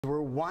We're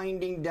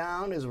winding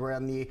down as we're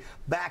on the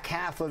back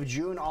half of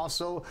June.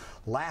 Also,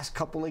 last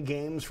couple of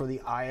games for the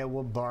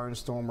Iowa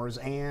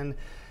Barnstormers, and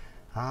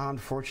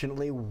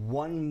unfortunately,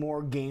 one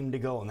more game to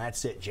go, and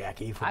that's it,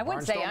 Jackie. For I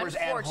wouldn't say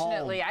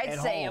unfortunately. I'd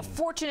say a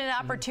fortunate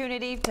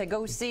opportunity to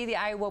go see the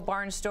Iowa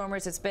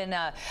Barnstormers. It's been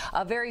a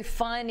very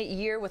fun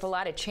year with a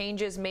lot of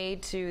changes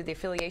made to the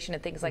affiliation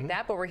and things like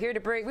that. But we're here to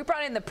we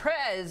brought in the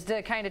Prez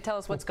to kind of tell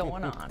us what's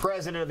going on.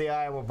 President of the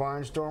Iowa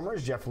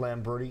Barnstormers, Jeff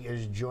Lamberti,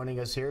 is joining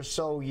us here.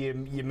 So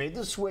you made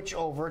the switch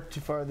over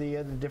for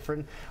the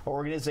different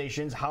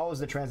organizations. How has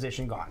the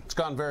transition gone? It's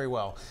gone very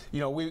well.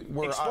 You know,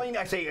 explain.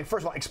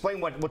 First of all, explain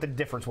what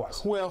the difference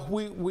was. Well,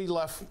 we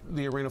left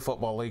the Arena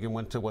Football League and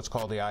went to what's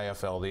called the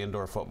IFL, the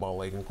Indoor Football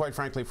League. And quite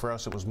frankly, for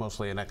us, it was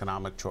mostly an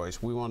economic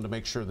choice. We wanted to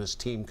make sure this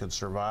team could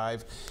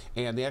survive.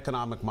 And the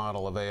economic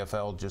model of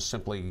AFL just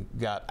simply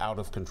got out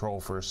of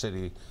control for a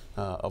city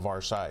of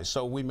our size.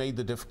 So we made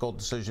the difficult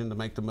decision to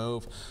make the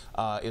move.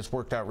 It's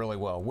worked out really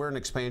well. We're an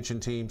expansion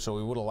team, so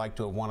we would have liked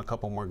to have won a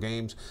couple more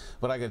games.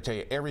 But I got to tell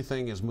you,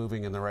 everything is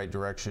moving in the right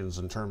directions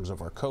in terms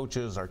of our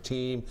coaches, our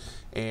team,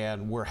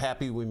 and we're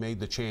happy we made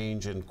the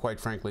change. And quite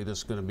frankly, this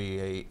is going to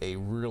be a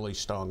really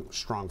strong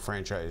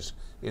franchise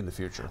in the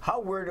future.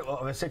 How weird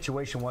of a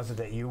situation was it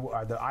that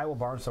the Iowa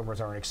Barnstormers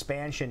are an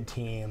expansion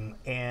team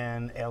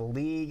in a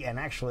league and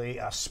actually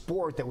a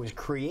sport that was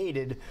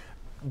created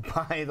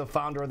by the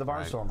founder of the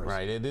Barnstormers?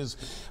 Right. It is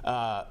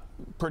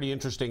pretty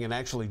interesting, and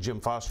actually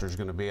Jim Foster is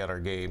going to be at our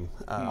game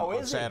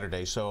on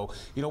Saturday. So,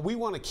 you know, we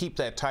want to keep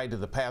that tied to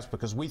the past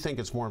because we think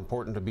it's more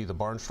important to be the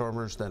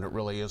Barnstormers than it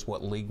really is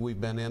what league we've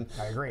been in.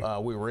 I agree.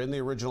 We were in the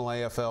original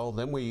AFL,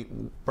 then we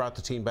brought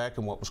the team back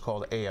in what was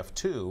called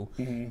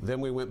AF2, then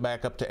we went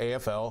back up to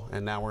AFL,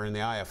 and now we're in the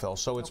IFL.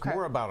 So it's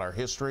more about our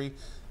history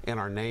and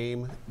our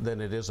name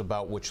than it is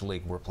about which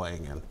league we're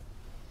playing in.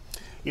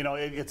 You know,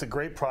 it's a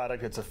great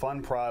product. It's a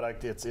fun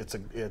product.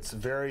 It's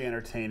very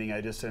entertaining.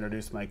 I just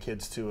introduced my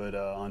kids to it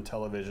on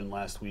television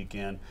last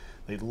weekend.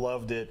 They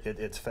loved it.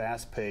 It's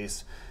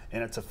fast-paced,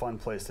 and it's a fun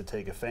place to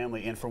take a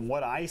family. And from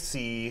what I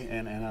see,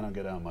 and I don't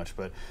get out much,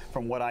 but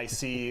from what I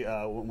see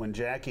when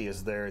Jackie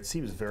is there, it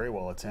seems very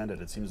well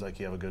attended. It seems like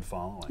you have a good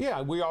following.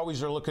 Yeah, we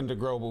always are looking to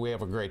grow, but we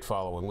have a great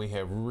following. We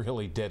have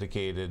really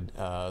dedicated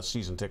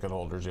season ticket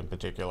holders in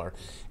particular,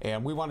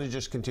 and we want to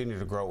just continue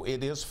to grow.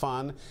 It is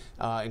fun,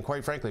 and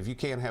quite frankly, if you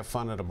can't have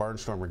fun at a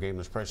Barnstormer game,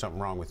 there's probably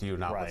something wrong with you,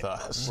 not with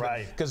us.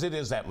 Right. Because it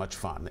is that much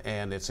fun,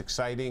 and it's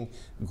exciting,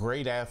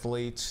 great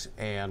athletes,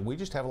 and we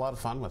just have a lot of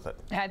fun with it.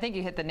 I think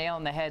you hit the nail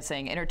on the head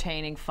saying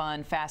entertaining,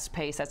 fun,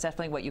 fast-paced. That's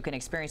definitely what you can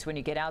experience when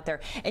you get out there.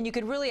 And you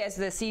could really, as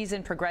the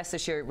season progressed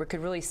this year, we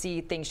could really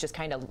see things just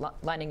kind of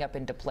lining up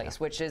into place,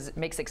 which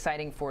makes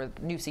exciting for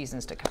new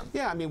seasons to come.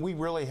 Yeah, I mean, we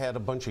really had a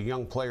bunch of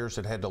young players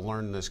that had to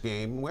learn this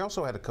game. We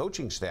also had a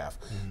coaching staff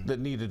that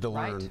needed to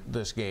learn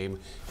this game,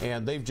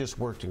 and they've just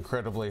worked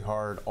incredibly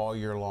hard all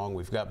year long.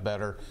 We've got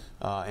better,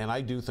 and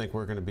I do think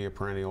we're going to be a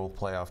perennial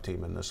playoff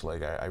team in this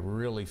league. I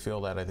really feel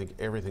that. I think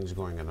everything's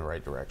going in the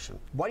right direction.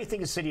 Why do you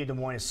think the city of Des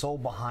Moines is so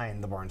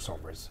behind the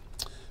Barnstormers?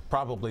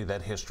 Probably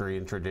that history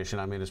and tradition.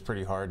 I mean, it's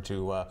pretty hard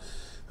to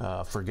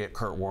forget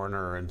Kurt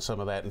Warner and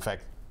some of that. In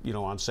fact, you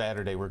know, on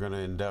Saturday we're going to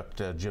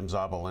induct Jim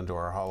Zabel into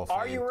our Hall of Fame.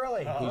 Are you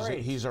really?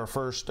 He's our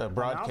first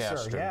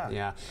broadcaster.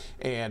 Yeah.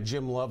 And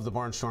Jim loved the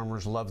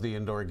Barnstormers, loved the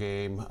indoor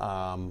game.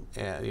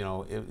 And, you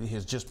know, he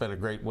has just been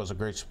was a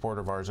great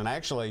supporter of ours. And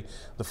actually,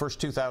 the first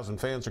 2,000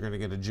 fans are going to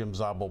get a Jim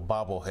Zabel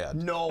bobblehead.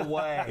 No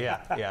way.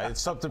 Yeah,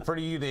 it's something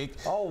pretty unique.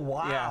 Oh,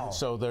 wow. Yeah,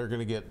 so they're going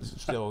to get,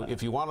 so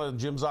if you want a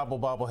Jim Zabel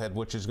bobblehead,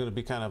 which is going to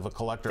be kind of a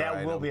collector item.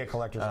 That will be a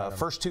collector's item.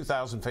 First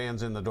 2,000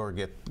 fans in the door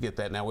get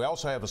that. Now, we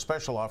also have a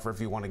special offer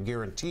if you want a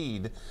guaranteed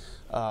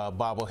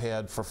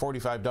bobblehead. For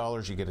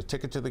 $45, you get a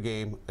ticket to the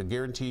game, a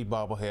guaranteed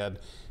bobblehead,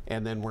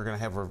 and then we're going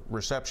to have a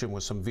reception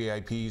with some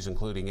VIPs,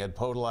 including Ed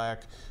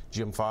Podolak,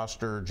 Jim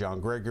Foster,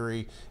 John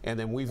Gregory, and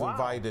then we've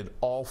invited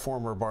all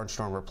former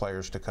Barnstormer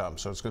players to come.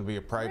 So it's going to be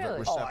a private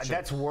reception. Oh,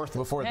 that's worth it.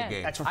 Before the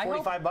game. That's for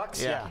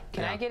 $45? Yeah.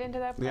 Can I get into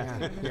that?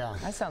 Yeah.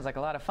 That sounds like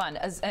a lot of fun.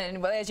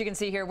 And as you can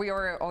see here, we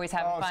are always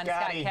having fun.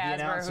 Scotty, Scott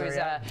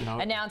Casmer, who's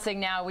announcing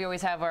now. We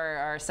always have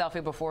our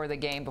selfie before the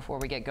game, before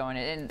we get going.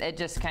 And it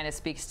just kind of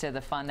speaks to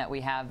the fun that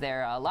we have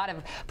there. A lot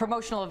of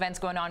promotional events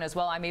going on as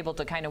well. I'm able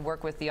to kind of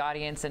work with the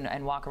audience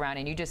and walk around,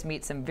 and you just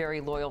meet some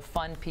very loyal,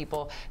 fun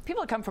people.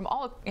 People that come from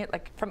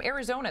from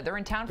Arizona. They're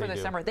in town for the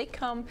summer. They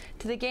come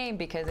to the game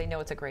because they know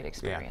it's a great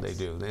experience. Yeah, they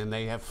do, and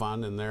they have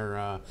fun, and they're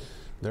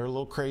a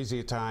little crazy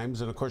at times.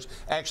 And of course,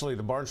 actually,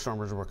 the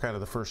Barnstormers were kind of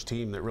the first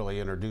team that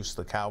really introduced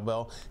the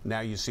cowbell.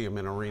 Now you see them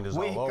in arenas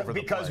all over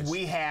the place. Because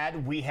we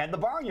had the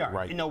barnyard.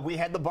 Right. You know, we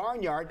had the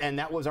barnyard, and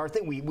that was our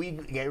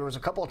thing. There was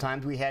a couple of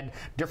times we had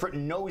different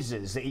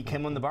noses that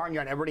came on the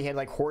barnyard. Everybody had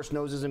like horse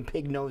noses and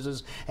pig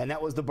noses, and that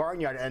was the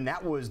barnyard, and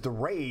that was the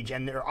rage.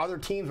 And there other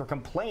teams were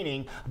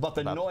complaining about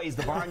the noise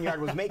the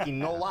barnyard was making.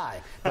 No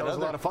lie, that was a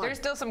lot of fun. There's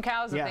still some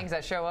cows and things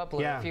that show up,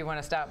 Lou, if you want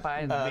to stop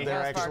by.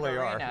 There actually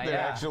are. There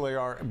actually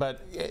are,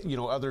 but you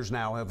know, others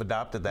now have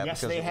adopted that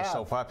because it was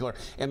so popular.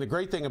 And the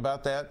great thing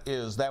about that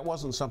is that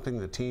wasn't something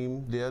the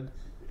team did.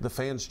 the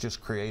fans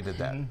just created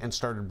that and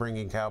started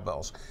bringing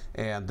cowbells.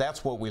 And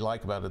that's what we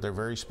like about it. They're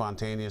very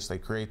spontaneous. They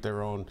create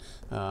their own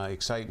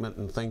excitement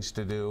and things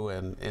to do,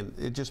 and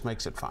it just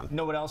makes it fun. You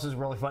know what else is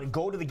really fun?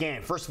 Go to the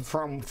game. First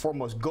and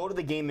foremost, go to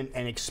the game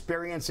and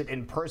experience it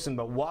in person,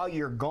 but while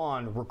you're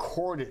gone,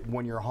 record it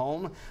when you're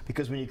home,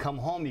 because when you come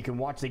home, you can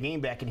watch the game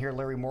back and hear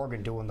Larry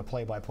Morgan doing the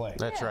play-by-play.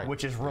 That's right.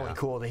 Which is really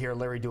cool to hear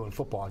Larry doing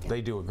football again.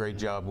 They do a great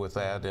job with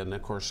that, and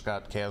of course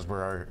Scott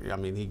Casper, I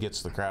mean, he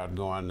gets the crowd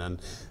going, and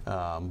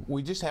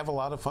we just have a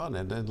lot of fun.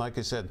 And like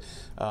I said,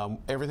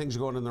 everything's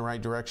going in the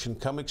right direction.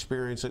 Come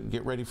experience it,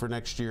 get ready for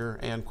next year,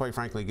 and quite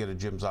frankly, get a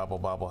Jim Zabel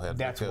bobblehead.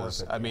 That's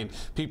because, worth it. I mean,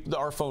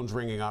 our phone's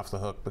ringing off the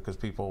hook because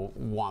people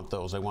want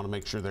those. They want to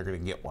make sure they're going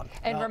to get one.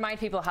 And remind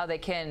people how they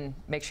can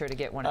make sure to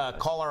get one of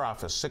those. Call our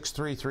office,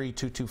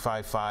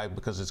 633-2255,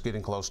 because it's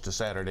getting close to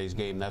Saturday's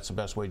game. That's the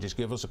best way. Just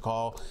give us a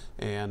call,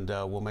 and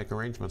we'll make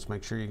arrangements.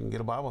 Make sure you can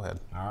get a bobblehead.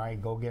 All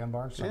right, go get them,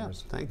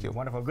 Barnstormers. Yeah, thank you.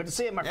 Wonderful. Good to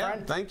see you, my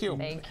friend. Thank you.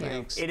 Thank you.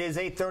 Thanks. It is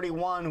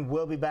 8:31.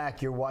 We'll be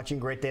back. You're watching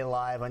Great Day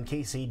Live on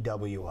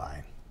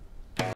KCWI.